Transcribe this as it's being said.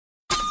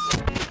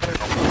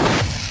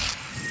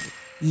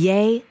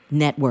Yay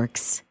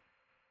Networks.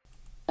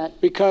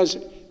 Because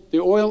the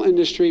oil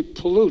industry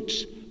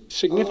pollutes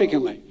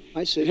significantly.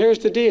 I see. Here's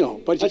the deal.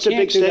 But that's you a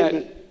can't big do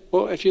statement. that.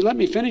 Well, if you let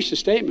me finish the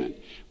statement,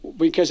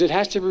 because it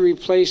has to be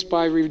replaced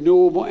by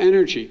renewable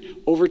energy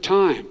over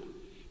time.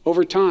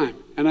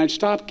 And I'd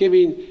stop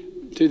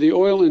giving to the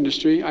oil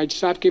industry, I'd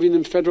stop giving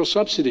them federal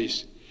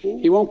subsidies.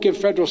 He won't give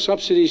federal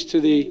subsidies to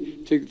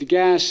the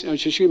gas, to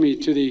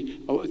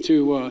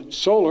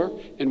solar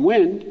and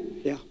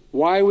wind. Yeah.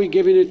 Why are we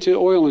giving it to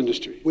oil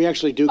industry? We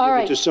actually do give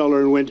it to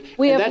solar and wind.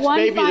 And that's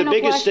maybe the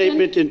biggest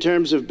statement in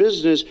terms of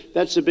business.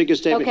 That's the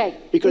biggest statement. Okay.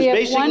 Because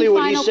basically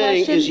what he's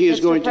saying is he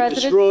is going to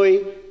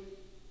destroy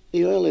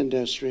the oil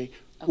industry.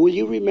 Okay. Will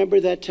you remember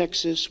that,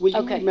 Texas? Will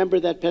you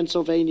remember that,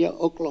 Pennsylvania,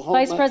 Oklahoma?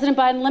 Vice President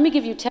Biden, let me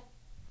give you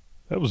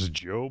That was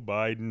Joe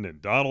Biden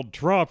and Donald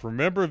Trump.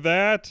 Remember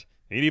that?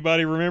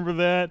 Anybody remember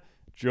that?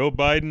 Joe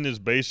Biden is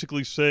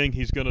basically saying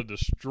he's going to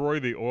destroy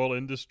the oil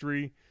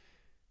industry.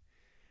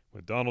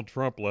 When Donald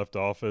Trump left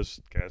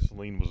office,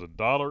 gasoline was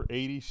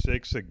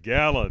 $1.86 a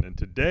gallon, and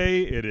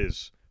today it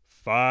is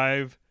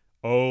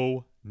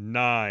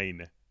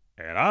 $5.09.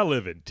 And I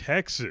live in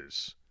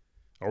Texas.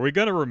 Are we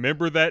going to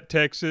remember that,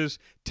 Texas?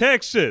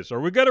 Texas, are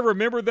we going to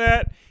remember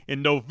that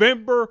in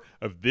November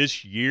of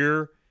this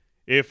year?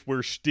 If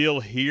we're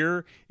still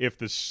here, if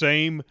the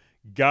same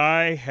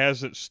guy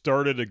hasn't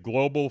started a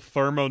global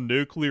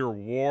thermonuclear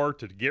war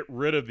to get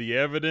rid of the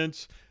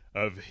evidence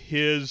of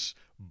his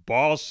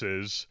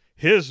bosses,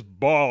 his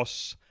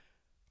boss,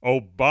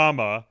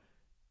 Obama,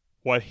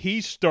 what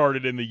he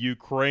started in the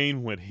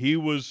Ukraine when he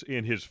was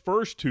in his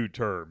first two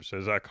terms,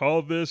 as I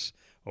call this,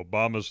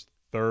 Obama's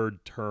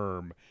third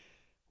term.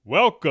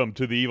 Welcome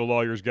to the Evil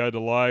Lawyer's Guide to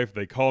Life.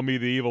 They call me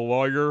the Evil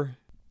Lawyer.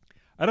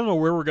 I don't know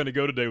where we're going to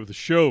go today with the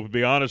show, to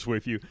be honest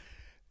with you.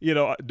 You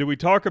know, do we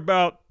talk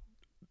about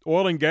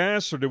oil and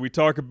gas, or do we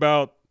talk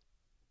about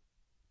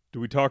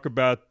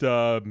bioweapons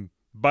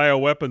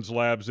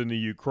labs in the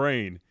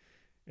Ukraine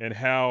and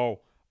how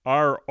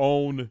our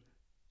own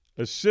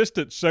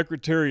Assistant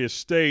Secretary of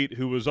State,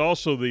 who was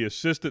also the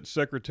Assistant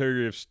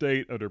Secretary of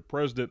State under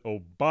President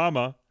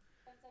Obama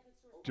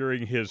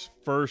during his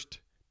first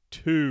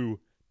two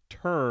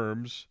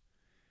terms,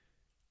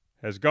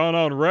 has gone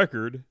on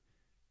record.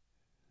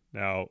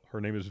 Now,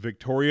 her name is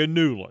Victoria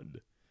Neuland.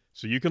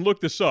 So you can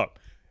look this up,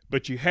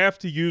 but you have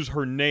to use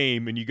her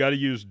name, and you got to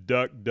use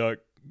duck,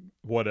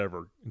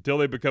 whatever, until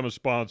they become a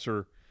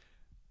sponsor.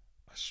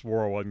 I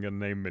swore I wasn't going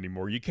to name them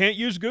anymore. You can't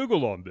use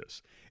Google on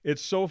this.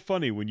 It's so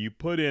funny when you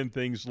put in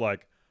things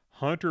like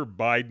Hunter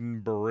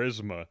Biden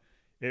Burisma,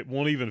 it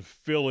won't even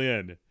fill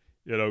in.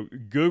 You know,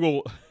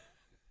 Google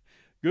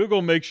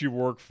makes you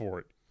work for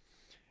it.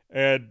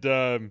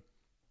 And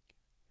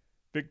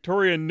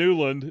Victoria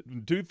Neuland,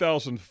 in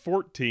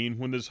 2014,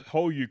 when this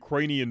whole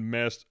Ukrainian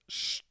mess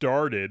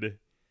started,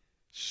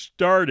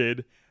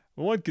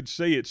 one could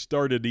say it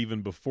started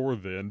even before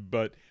then,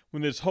 but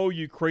when this whole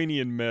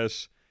Ukrainian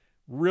mess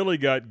really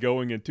got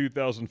going in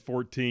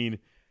 2014,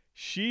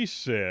 she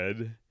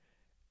said,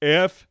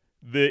 F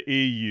the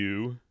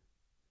EU.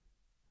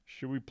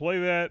 Should we play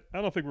that?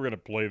 I don't think we're going to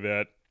play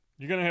that.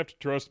 You're going to have to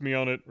trust me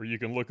on it, or you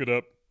can look it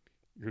up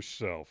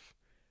yourself.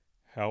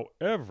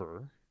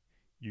 However,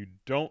 you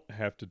don't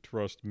have to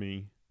trust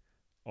me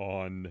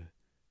on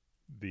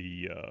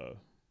the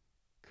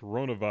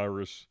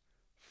coronavirus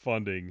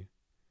funding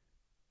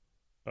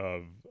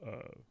of,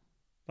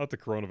 not the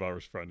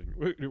coronavirus funding.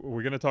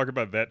 We're going to talk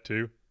about that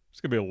too. It's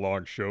going to be a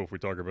long show if we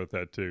talk about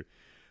that too.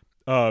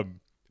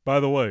 By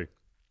the way,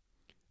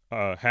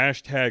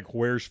 hashtag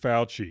Where's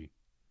Fauci?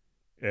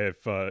 And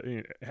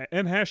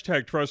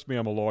hashtag Trust Me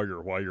I'm a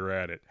Lawyer while you're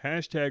at it.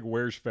 Hashtag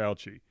Where's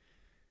Fauci?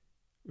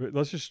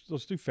 Let's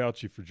do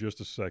Fauci for just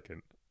a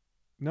second.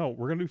 No,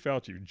 we're going to do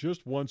Fauci.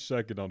 Just 1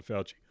 second on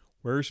Fauci.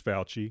 Where's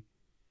Fauci?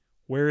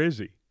 Where is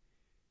he?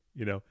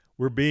 You know,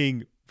 we're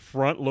being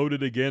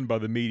front-loaded again by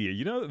the media.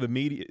 You know, the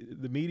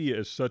media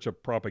is such a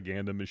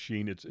propaganda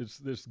machine. It's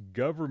this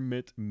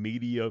government,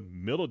 media,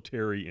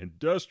 military,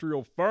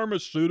 industrial,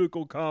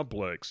 pharmaceutical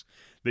complex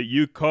that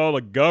you call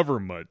a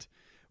government.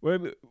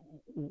 When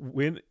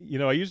you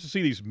know, I used to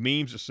see these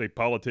memes that say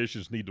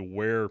politicians need to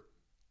wear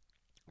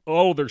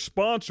their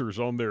sponsors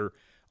on their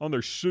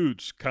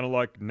suits, kind of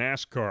like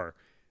NASCAR.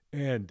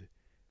 And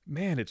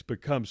man, it's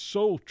become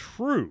so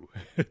true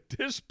at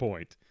this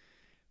point.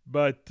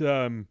 But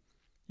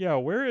yeah,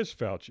 where is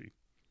Fauci?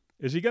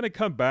 Is he going to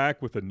come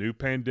back with a new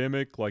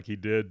pandemic like he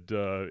did?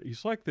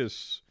 He's like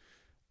this,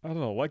 I don't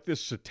know, like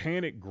this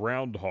satanic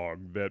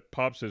groundhog that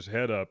pops his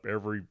head up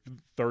every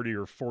 30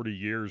 or 40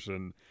 years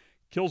and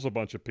kills a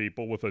bunch of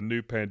people with a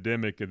new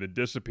pandemic and then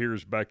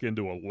disappears back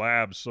into a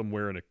lab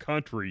somewhere in a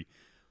country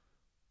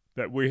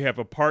that we have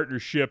a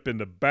partnership in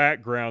the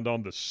background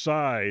on the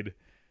side,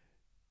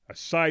 a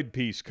side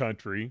piece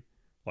country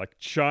like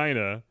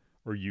China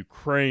or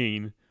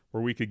Ukraine,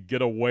 where we could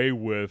get away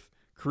with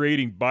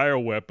creating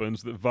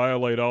bioweapons that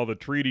violate all the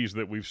treaties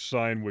that we've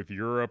signed with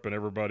Europe and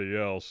everybody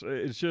else.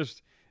 It's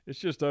just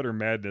utter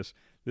madness.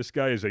 This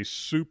guy is a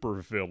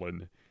super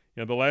villain.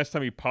 You know, the last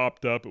time he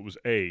popped up, it was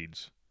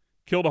AIDS.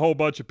 killed a whole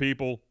bunch of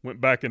people,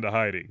 went back into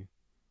hiding.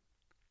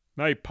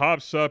 Now he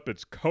pops up,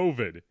 it's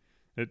COVID.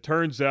 It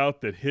turns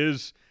out that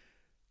his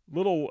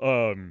little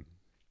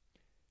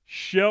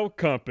shell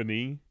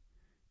company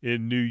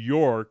in New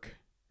York,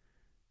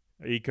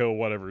 Eco,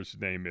 whatever his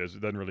name is,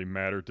 it doesn't really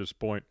matter at this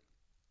point,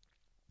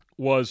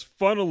 was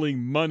funneling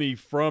money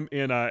from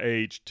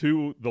NIH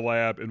to the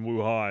lab in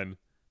Wuhan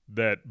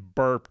that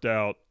burped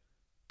out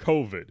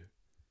COVID.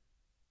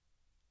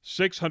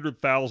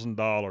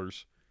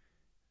 $600,000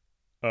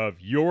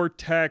 of your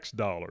tax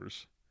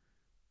dollars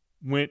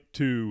went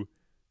to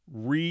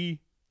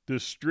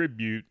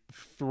redistribute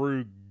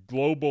through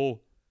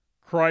global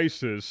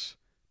crisis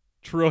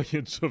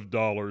trillions of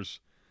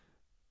dollars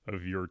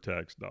of your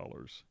tax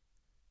dollars.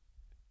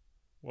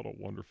 What a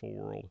wonderful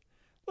world.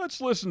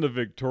 Let's listen to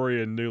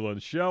Victoria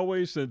Neuland, shall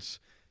we? Since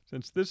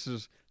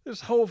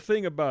this whole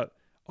thing about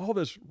all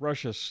this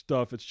Russia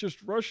stuff, it's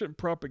just Russian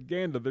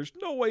propaganda. There's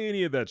no way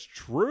any of that's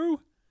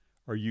true.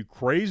 Are you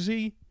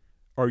crazy?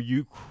 Are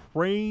you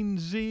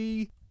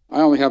crazy?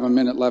 I only have a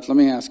minute left. Let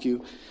me ask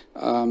you,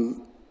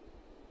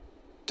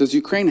 does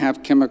Ukraine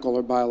have chemical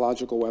or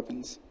biological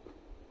weapons?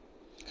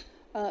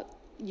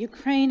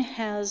 Ukraine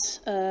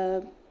has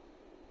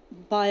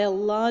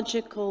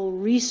biological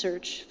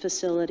research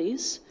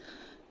facilities,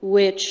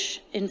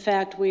 which, in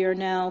fact, we are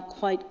now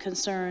quite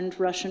concerned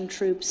Russian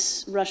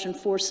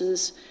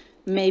forces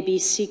may be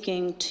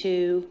seeking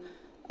to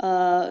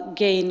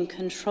gain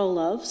control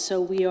of. So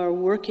we are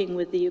working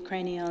with the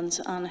Ukrainians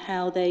on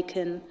how they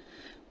can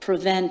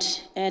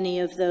prevent any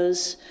of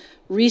those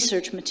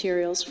research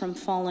materials from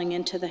falling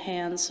into the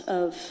hands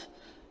of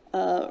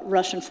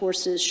Russian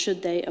forces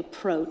should they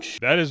approach.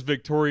 That is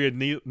Victoria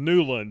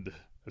Neuland,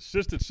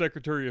 Assistant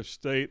Secretary of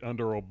State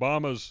under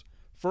Obama's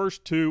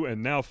first two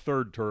and now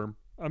third term.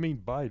 I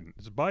mean Biden.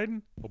 Is it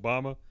Biden?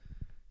 Obama?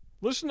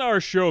 Listen to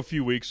our show a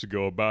few weeks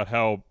ago about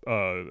how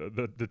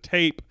the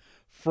tape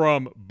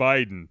from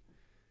Biden.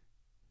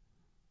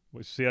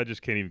 See, I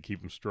just can't even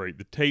keep him straight.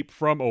 The tape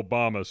from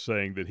Obama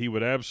saying that he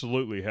would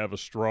absolutely have a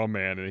straw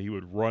man and he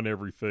would run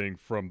everything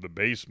from the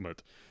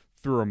basement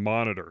through a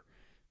monitor.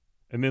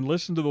 And then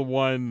listen to the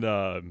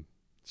one,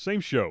 same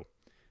show,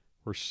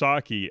 where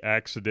Psaki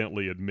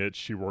accidentally admits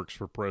she works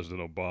for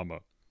President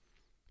Obama.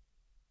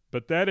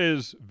 But that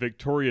is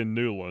Victoria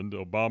Neuland,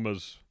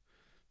 Obama's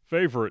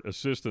favorite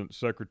Assistant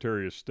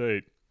Secretary of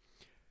State,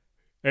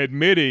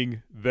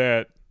 admitting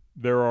that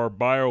there are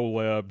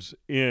biolabs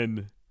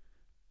in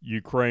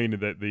Ukraine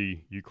that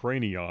the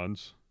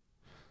Ukrainians,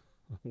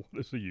 what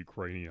is a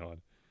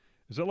Ukrainian?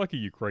 Is that like a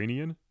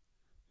Ukrainian?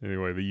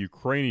 Anyway, the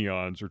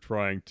Ukrainians are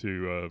trying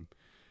to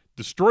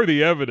destroy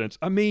the evidence.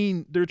 I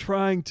mean, they're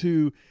trying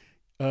to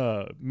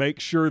make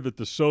sure that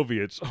the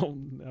Soviets,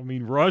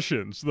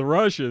 the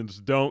Russians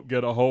don't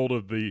get a hold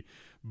of the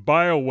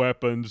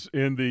bioweapons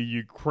in the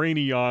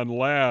Ukrainian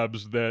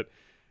labs that,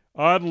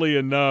 oddly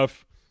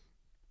enough,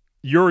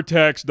 your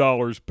tax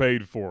dollars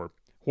paid for.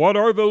 What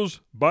are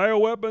those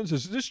bioweapons?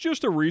 Is this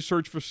just a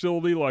research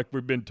facility like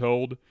we've been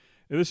told?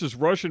 And this is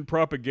Russian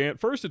propaganda.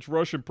 First, it's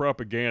Russian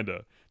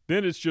propaganda.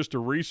 Then it's just a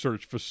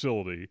research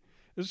facility.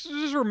 Does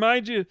this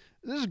remind you,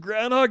 this is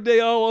Groundhog Day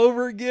all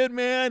over again,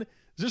 man?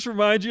 Does this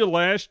remind you of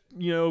last,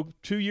 2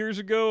 years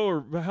ago,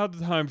 or how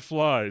the time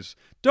flies?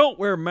 Don't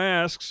wear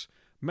masks.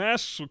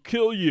 Masks will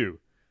kill you.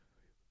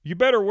 You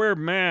better wear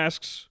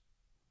masks.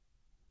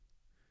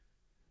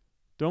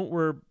 Don't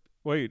wear,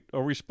 wait,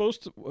 are we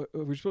supposed to,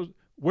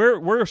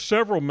 wear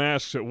several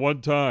masks at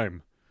one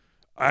time.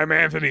 I'm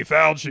Anthony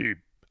Fauci.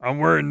 I'm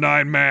wearing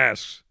 9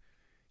 masks.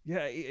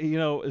 Yeah,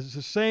 it's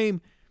the same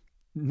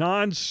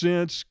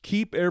nonsense.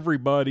 Keep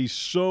everybody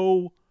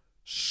so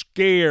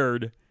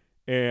scared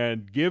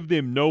and give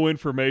them no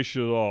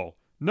information at all.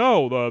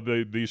 No,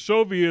 the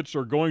Soviets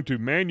are going to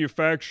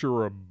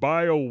manufacture a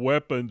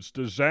bioweapons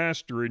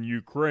disaster in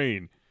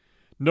Ukraine.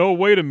 No,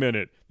 wait a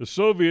minute.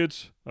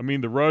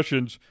 The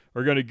Russians,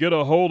 are going to get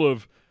a hold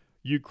of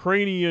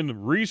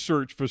Ukrainian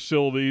research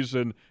facilities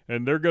and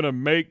they're going to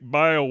make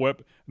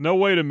bioweapons. No,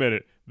 wait a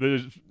minute.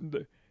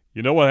 You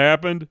know what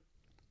happened?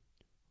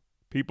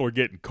 People are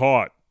getting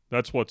caught.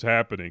 That's what's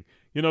happening.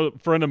 A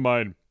friend of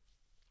mine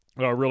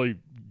I really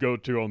go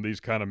to on these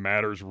kind of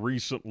matters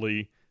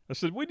recently, I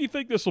said, when do you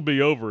think this will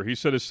be over? He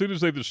said, as soon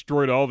as they've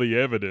destroyed all the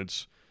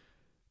evidence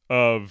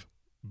of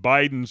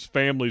Biden's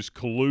family's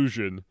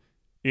collusion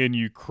in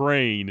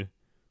Ukraine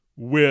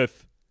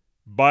with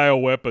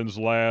bioweapons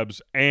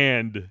labs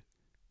and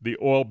the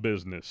oil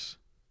business.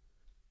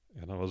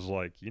 And I was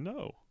like, you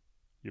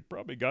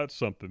probably got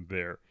something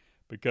there,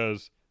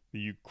 because the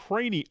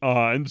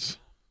Ukrainians,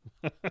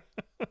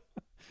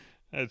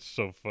 that's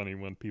so funny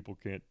when people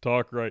can't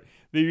talk right.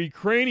 The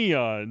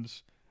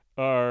Ukrainians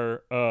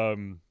are,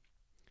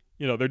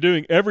 they're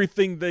doing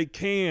everything they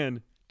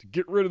can to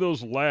get rid of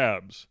those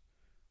labs.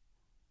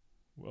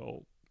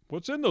 Well,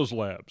 what's in those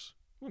labs?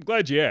 Well, I'm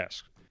glad you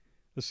asked.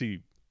 Let's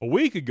see. A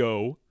week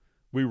ago,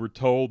 we were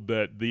told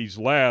that these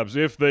labs,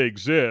 if they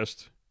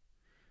exist,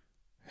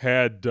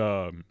 had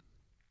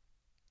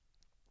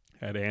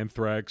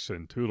anthrax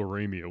and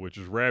tularemia, which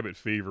is rabbit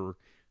fever,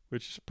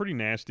 which is pretty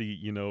nasty.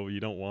 You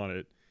don't want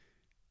it.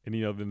 And,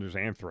 then there's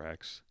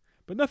anthrax.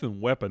 But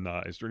nothing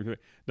weaponized or anything.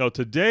 Now,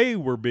 today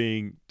we're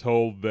being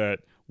told that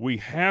we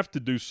have to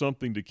do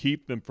something to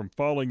keep them from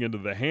falling into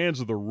the hands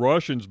of the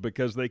Russians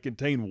because they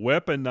contain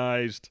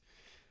weaponized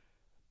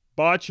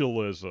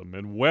botulism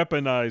and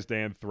weaponized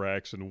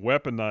anthrax and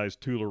weaponized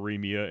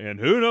tularemia and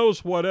who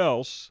knows what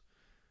else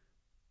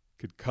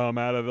could come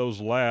out of those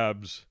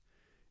labs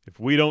if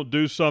we don't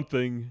do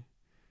something.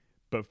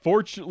 But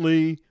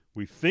fortunately,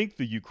 we think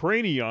the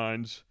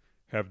Ukrainians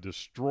have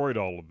destroyed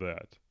all of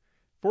that.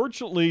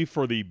 Fortunately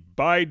for the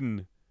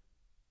Biden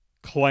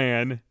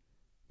clan,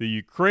 the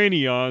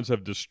Ukrainians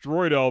have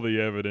destroyed all the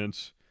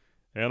evidence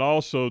and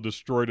also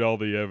destroyed all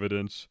the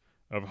evidence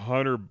of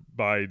Hunter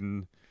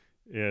Biden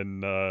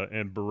and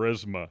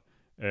Burisma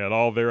and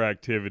all their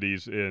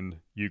activities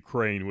in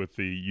Ukraine with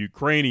the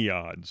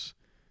Ukrainians,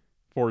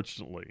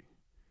 fortunately,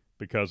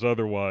 because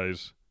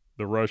otherwise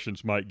the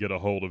Russians might get a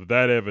hold of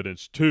that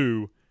evidence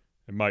too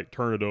and might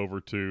turn it over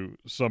to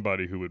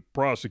somebody who would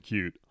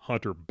prosecute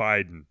Hunter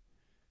Biden,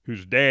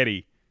 whose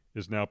daddy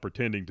is now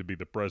pretending to be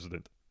the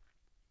president.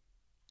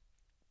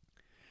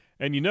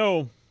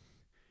 And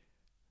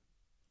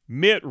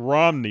Mitt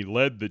Romney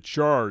led the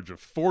charge of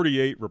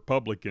 48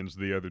 Republicans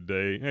the other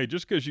day. Hey,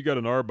 just because you got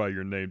an R by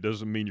your name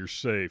doesn't mean you're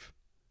safe.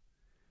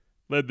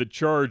 Led the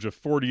charge of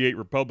 48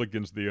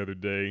 Republicans the other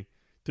day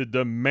to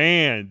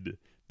demand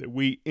that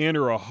we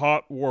enter a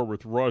hot war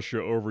with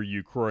Russia over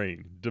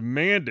Ukraine.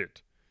 Demand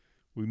it.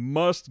 We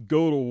must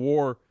go to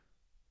war.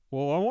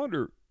 Well, I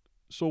wonder,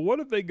 so what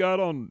have they got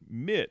on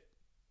Mitt?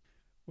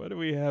 What do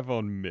we have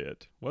on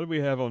Mitt? What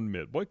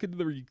could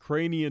the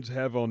Ukrainians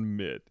have on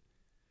Mitt?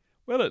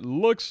 Well, it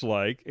looks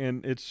like,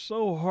 and it's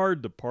so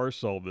hard to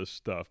parse all this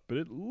stuff, but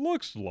it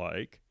looks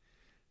like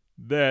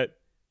that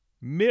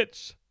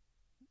Mitt's,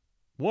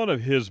 one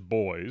of his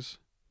boys,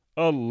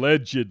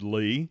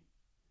 allegedly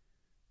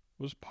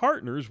was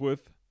partners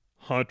with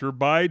Hunter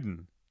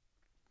Biden.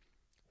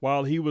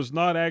 While he was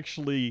not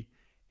actually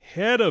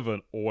head of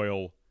an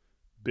oil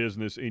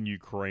business in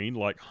Ukraine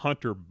like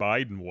Hunter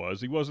Biden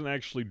was, he wasn't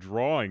actually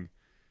drawing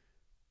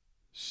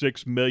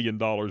 $6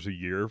 million a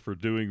year for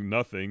doing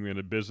nothing in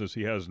a business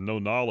he has no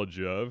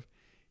knowledge of.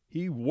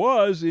 He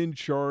was in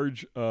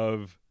charge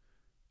of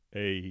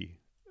a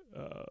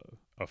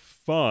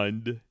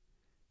fund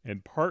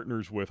and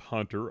partners with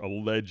Hunter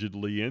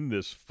allegedly in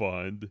this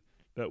fund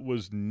that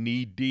was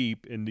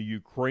knee-deep in the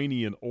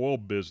Ukrainian oil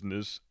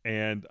business,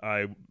 and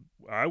I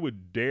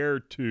would dare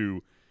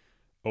to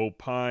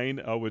opine,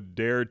 I would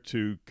dare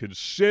to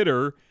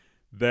consider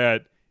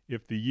that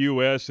if the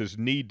U.S. is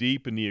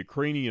knee-deep in the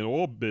Ukrainian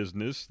oil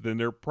business, then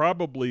they're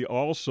probably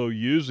also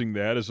using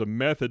that as a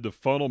method to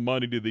funnel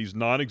money to these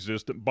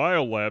non-existent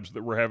biolabs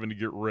that we're having to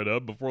get rid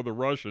of before the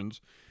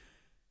Russians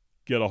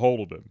get a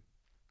hold of them.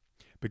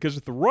 Because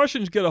if the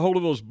Russians get a hold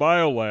of those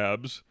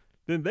biolabs,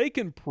 then they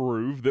can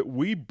prove that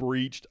we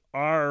breached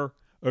our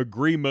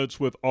agreements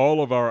with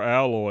all of our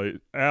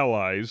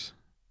allies,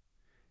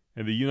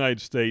 and the United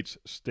States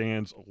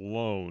stands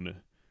alone.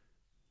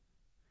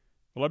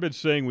 Well, I've been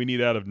saying we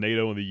need out of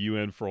NATO and the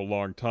UN for a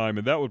long time,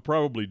 and that would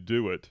probably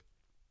do it.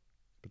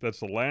 But that's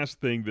the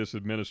last thing this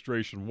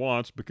administration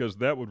wants, because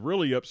that would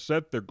really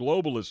upset their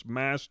globalist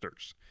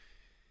masters.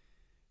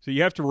 So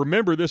you have to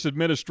remember, this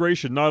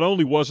administration not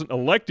only wasn't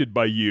elected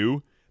by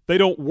you, they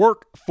don't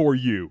work for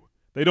you.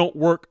 They don't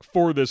work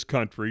for this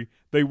country.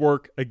 They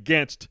work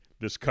against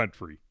this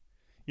country.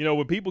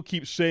 When people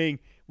keep saying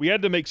we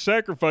had to make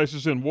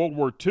sacrifices in World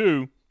War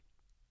II,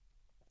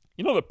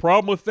 the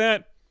problem with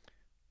that?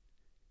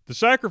 The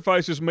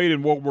sacrifices made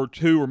in World War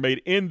II were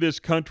made in this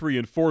country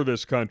and for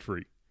this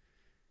country.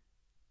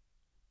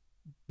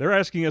 They're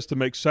asking us to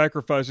make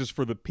sacrifices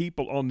for the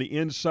people on the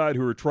inside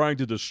who are trying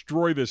to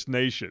destroy this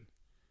nation.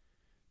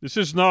 This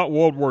is not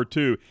World War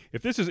II.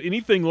 If this is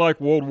anything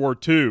like World War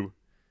II,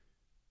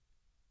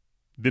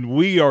 then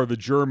we are the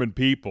German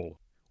people.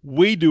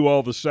 We do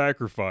all the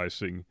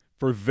sacrificing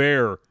for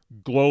their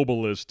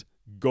globalist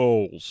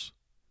goals.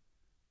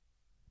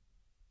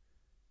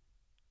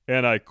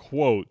 And I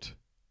quote,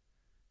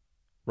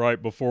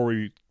 right before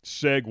we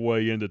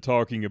segue into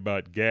talking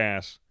about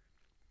gas,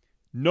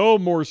 no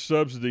more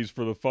subsidies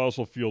for the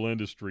fossil fuel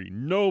industry,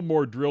 no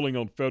more drilling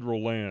on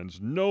federal lands,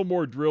 no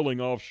more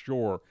drilling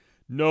offshore,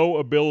 no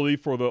ability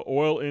for the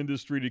oil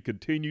industry to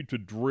continue to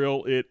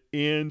drill. It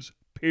ends,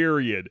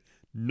 period.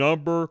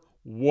 Number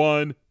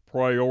one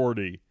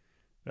priority.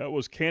 That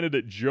was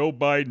candidate Joe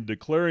Biden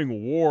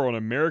declaring war on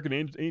American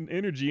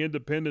energy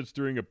independence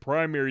during a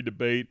primary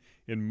debate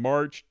in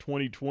March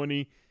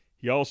 2020.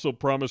 He also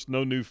promised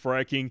no new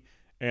fracking,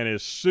 and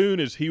as soon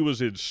as he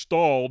was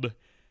installed,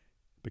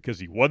 because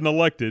he wasn't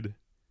elected,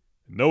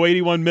 no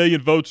 81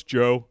 million votes,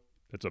 Joe.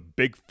 That's a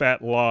big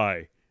fat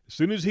lie. As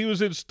soon as he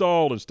was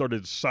installed and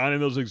started signing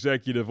those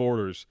executive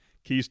orders,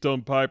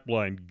 Keystone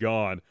Pipeline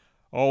gone,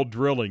 all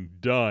drilling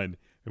done,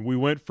 and we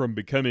went from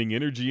becoming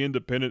energy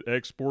independent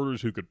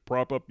exporters who could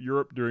prop up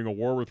Europe during a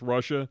war with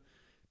Russia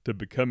to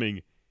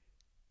becoming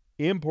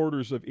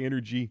importers of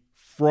energy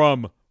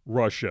from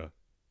Russia.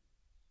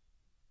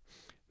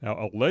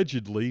 Now,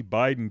 allegedly,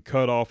 Biden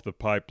cut off the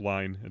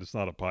pipeline, and it's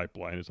not a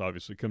pipeline, it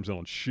obviously comes in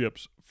on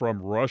ships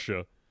from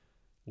Russia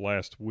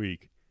last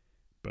week.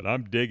 But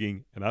I'm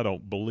digging, and I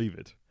don't believe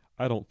it.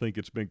 I don't think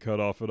it's been cut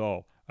off at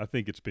all. I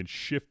think it's been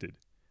shifted.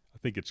 I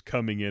think it's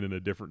coming in a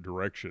different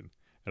direction.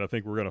 And I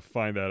think we're going to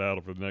find that out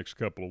over the next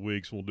couple of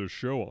weeks. We'll do a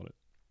show on it.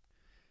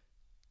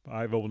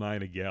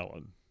 $5.09 a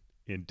gallon.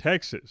 In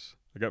Texas,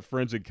 I got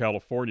friends in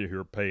California who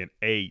are paying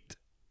 $8.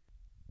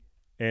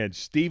 And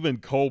Stephen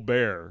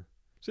Colbert,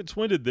 since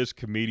when did this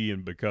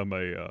comedian become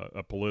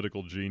a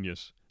political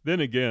genius? Then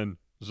again,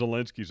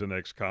 Zelensky's an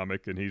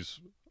ex-comic, and he's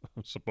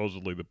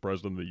supposedly the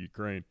president of the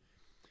Ukraine.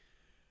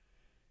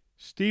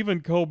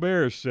 Stephen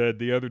Colbert said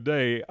the other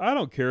day, I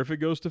don't care if it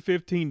goes to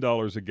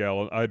 $15 a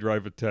gallon, I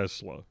drive a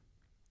Tesla.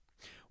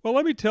 Well,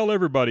 let me tell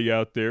everybody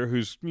out there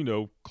who's,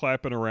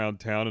 clapping around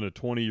town in a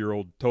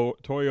 20-year-old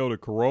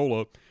Toyota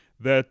Corolla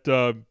that,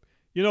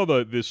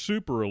 the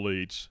super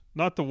elites,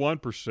 not the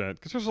 1%,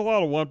 because there's a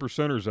lot of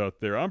 1%ers out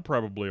there. I'm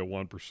probably a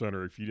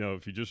 1%er if you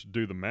just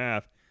do the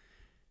math.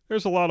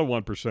 There's a lot of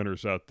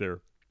 1%ers out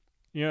there.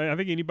 I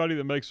think anybody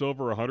that makes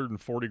over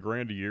 140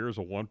 grand a year is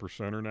a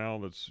 1%er now.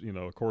 That's,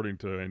 according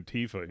to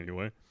Antifa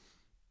anyway.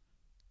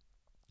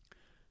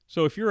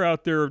 So if you're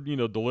out there,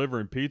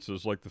 delivering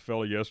pizzas like the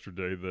fella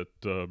yesterday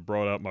that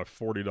brought out my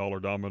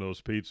 $40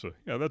 Domino's pizza.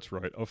 Yeah, that's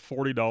right, a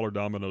 $40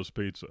 Domino's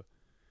pizza.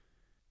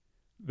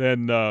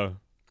 Then,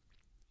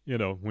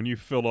 when you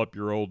fill up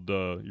your old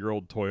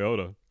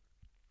Toyota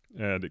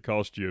and it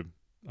costs you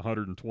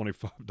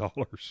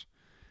 $125,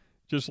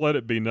 just let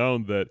it be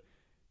known that,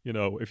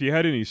 if you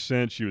had any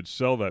sense, you would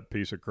sell that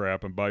piece of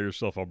crap and buy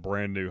yourself a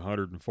brand new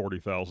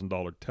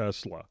 $140,000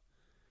 Tesla.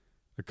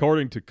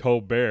 According to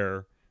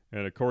Colbert,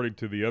 and according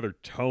to the other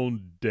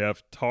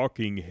tone-deaf,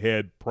 talking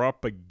head,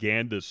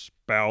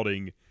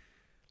 propaganda-spouting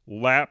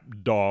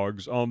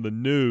lapdogs on the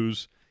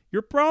news,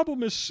 your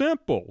problem is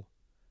simple.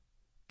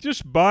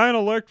 Just buy an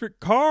electric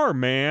car,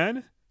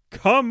 man.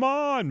 Come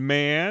on,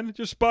 man.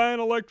 Just buy an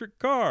electric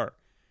car.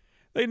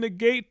 They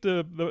negate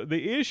the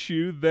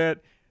issue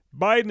that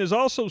Biden has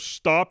also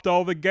stopped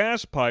all the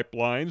gas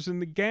pipelines,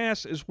 and the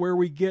gas is where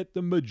we get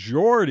the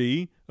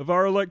majority of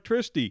our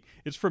electricity.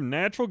 It's from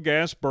natural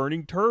gas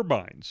burning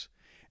turbines.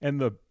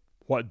 And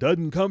what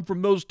doesn't come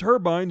from those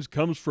turbines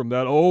comes from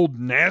that old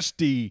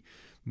nasty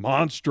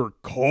monster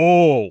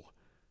coal.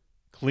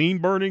 Clean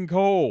burning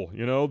coal.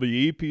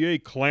 The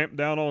EPA clamped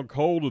down on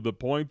coal to the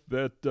point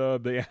that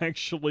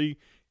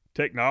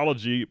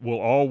technology will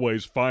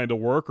always find a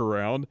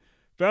workaround,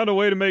 found a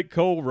way to make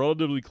coal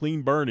relatively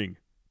clean burning.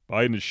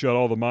 Biden has shut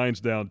all the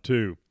mines down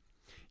too.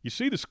 You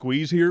see the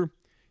squeeze here?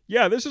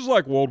 Yeah, this is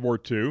like World War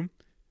II.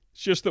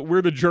 It's just that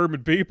we're the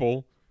German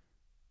people,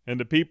 and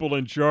the people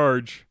in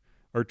charge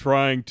are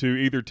trying to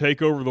either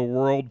take over the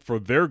world for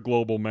their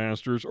global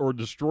masters or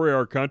destroy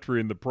our country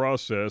in the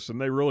process,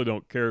 and they really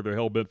don't care. They're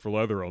hell-bent for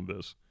leather on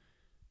this.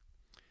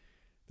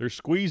 They're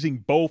squeezing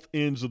both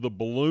ends of the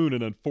balloon,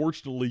 and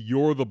unfortunately,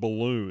 you're the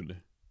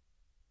balloon.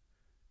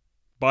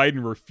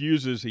 Biden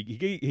refuses.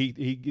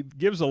 He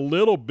gives a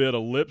little bit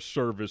of lip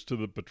service to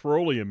the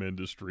petroleum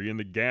industry and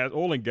the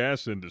oil and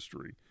gas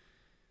industry,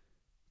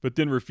 but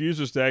then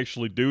refuses to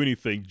actually do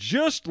anything,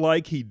 just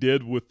like he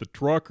did with the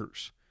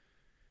truckers.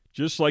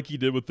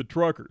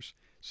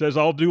 Says,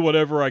 I'll do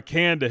whatever I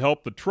can to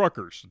help the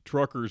truckers. The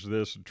truckers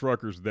this and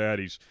truckers that.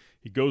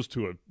 He goes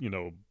to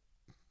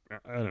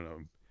I don't know.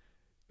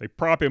 They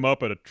prop him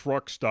up at a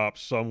truck stop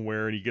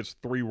somewhere, and he gets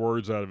 3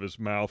 words out of his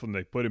mouth, and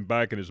they put him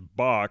back in his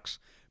box.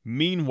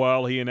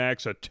 Meanwhile, he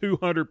enacts a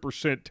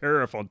 200%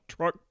 tariff on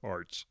truck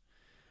parts.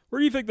 Where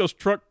do you think those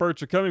truck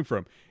parts are coming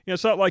from?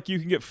 It's not like you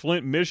can get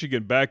Flint,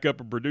 Michigan back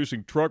up and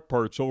producing truck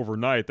parts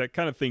overnight. That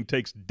kind of thing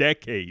takes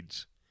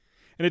decades.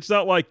 And it's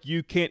not like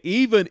you can't,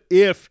 even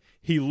if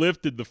he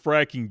lifted the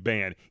fracking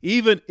ban,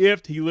 even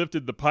if he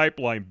lifted the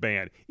pipeline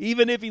ban,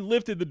 even if he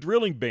lifted the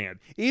drilling ban,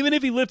 even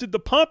if he lifted the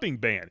pumping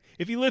ban,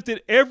 if he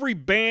lifted every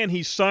ban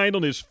he signed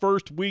on his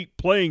first week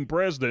playing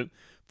president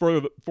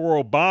for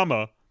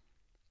Obama,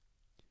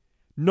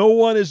 no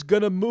one is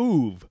going to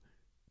move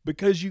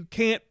because you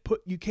can't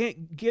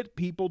get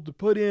people to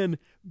put in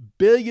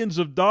billions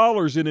of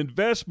dollars in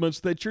investments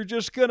that you're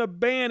just going to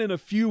ban in a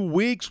few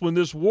weeks when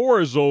this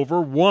war is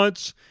over,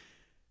 once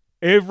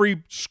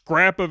every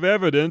scrap of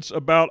evidence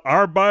about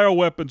our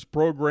bioweapons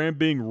program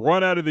being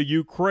run out of the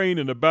Ukraine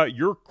and about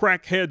your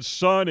crackhead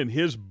son and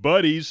his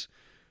buddies,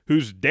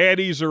 whose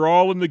daddies are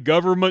all in the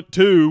government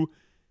too,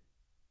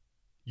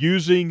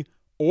 using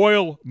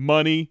oil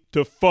money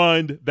to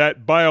fund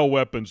that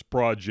bioweapons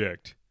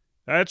project.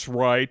 That's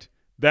right.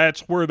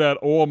 That's where that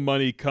oil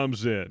money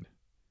comes in.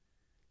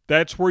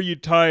 That's where you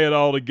tie it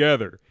all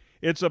together.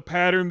 It's a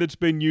pattern that's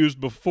been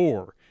used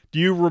before. Do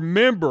you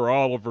remember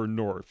Oliver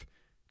North?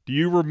 Do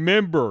you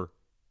remember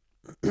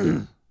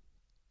the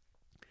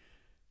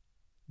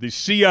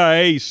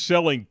CIA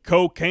selling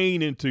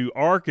cocaine into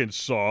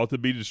Arkansas to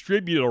be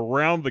distributed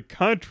around the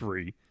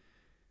country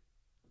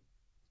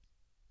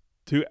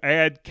to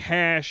add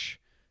cash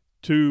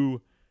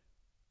to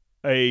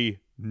a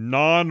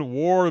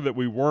non-war that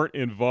we weren't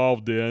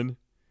involved in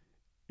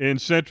in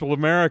Central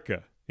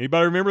America.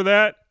 Anybody remember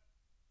that?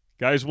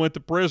 Guys went to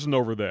prison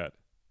over that.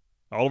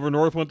 Oliver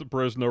North went to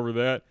prison over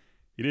that.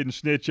 He didn't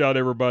snitch out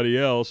everybody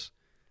else.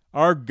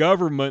 Our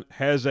government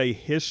has a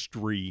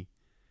history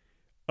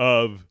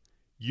of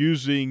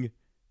using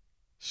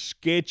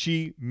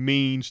sketchy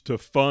means to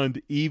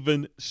fund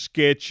even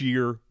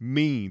sketchier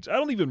means. I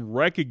don't even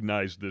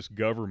recognize this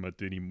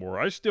government anymore.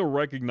 I still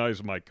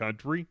recognize my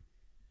country.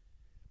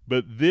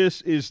 But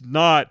this is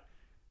not,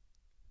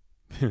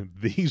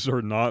 these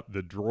are not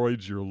the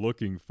droids you're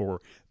looking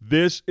for.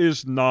 This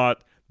is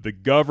not the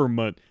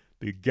government,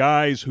 the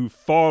guys who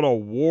fought a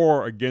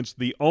war against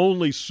the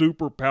only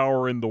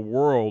superpower in the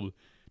world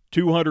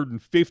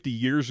 250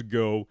 years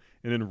ago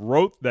and then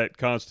wrote that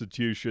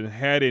Constitution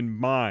had in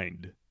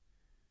mind.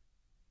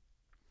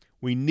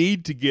 We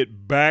need to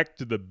get back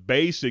to the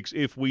basics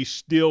if we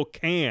still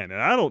can.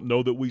 And I don't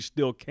know that we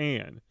still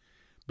can,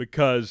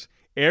 because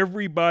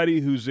everybody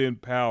who's in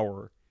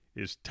power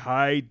is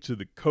tied to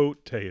the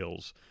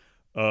coattails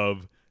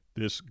of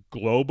this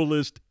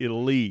globalist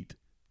elite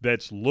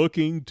that's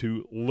looking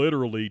to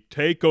literally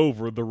take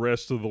over the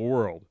rest of the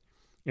world.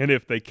 And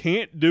if they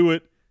can't do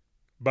it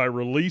by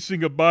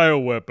releasing a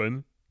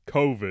bioweapon,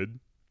 COVID,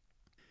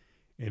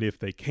 and if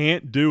they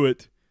can't do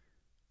it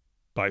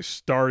by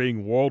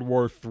starting World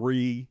War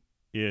III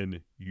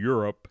in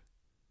Europe,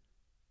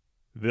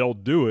 they'll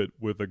do it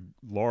with a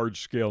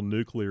large-scale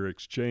nuclear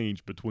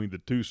exchange between the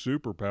two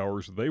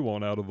superpowers they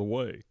want out of the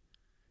way,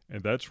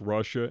 and that's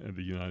Russia and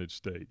the United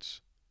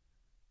States.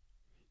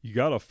 You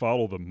got to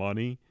follow the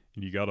money,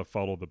 and you got to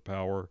follow the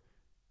power,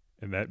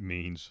 and that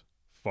means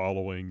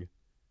following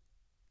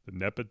the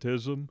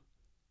nepotism,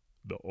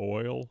 the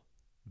oil,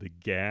 the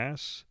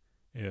gas,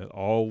 and it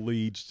all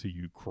leads to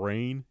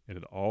Ukraine, and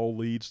it all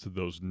leads to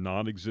those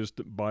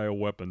non-existent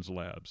bioweapons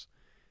labs.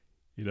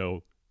 You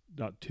know,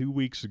 not 2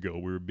 weeks ago,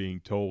 we were being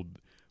told,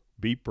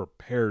 be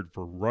prepared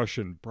for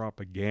Russian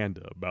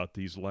propaganda about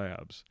these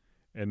labs.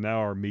 And now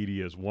our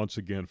media is once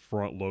again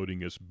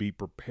front-loading us, be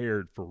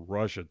prepared for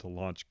Russia to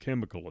launch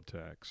chemical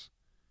attacks.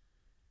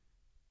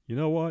 You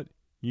know what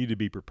you need to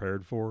be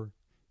prepared for?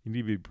 You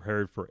need to be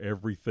prepared for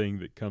everything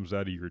that comes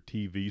out of your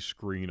TV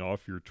screen,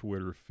 off your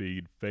Twitter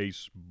feed,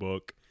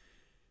 Facebook,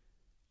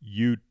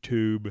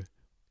 YouTube,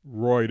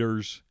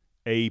 Reuters,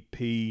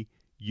 AP,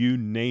 you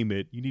name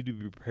it. You need to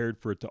be prepared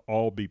for it to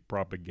all be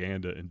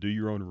propaganda and do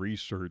your own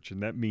research,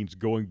 and that means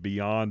going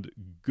beyond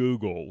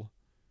Google.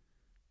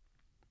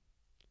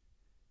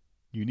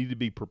 You need to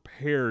be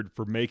prepared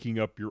for making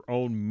up your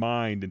own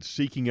mind and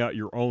seeking out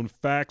your own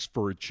facts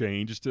for a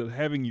change instead of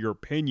having your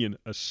opinion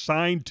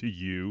assigned to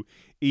you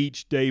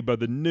each day by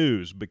the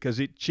news, because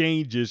it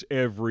changes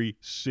every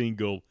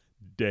single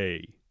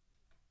day.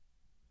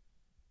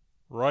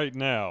 Right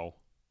now,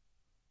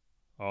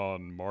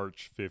 on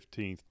March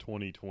 15th,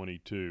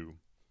 2022,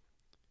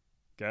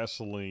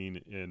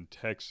 gasoline in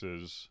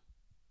Texas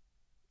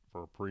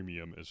for a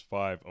premium is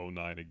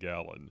 $5.09 a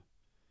gallon.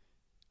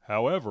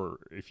 However,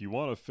 if you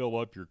want to fill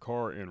up your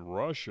car in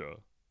Russia,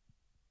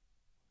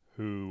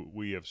 who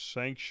we have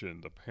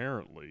sanctioned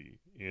apparently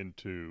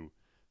into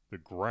the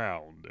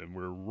ground, and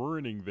we're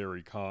ruining their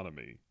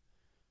economy,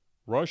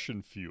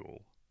 Russian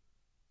fuel,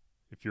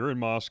 if you're in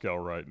Moscow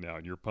right now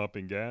and you're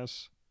pumping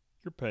gas,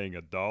 you're paying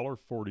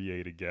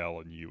 $1.48 a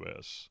gallon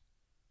U.S.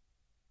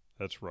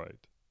 That's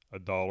right,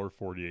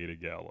 $1.48 a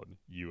gallon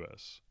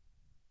U.S.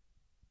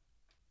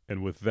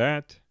 And with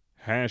that,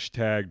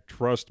 hashtag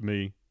trust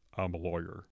me, I'm a lawyer.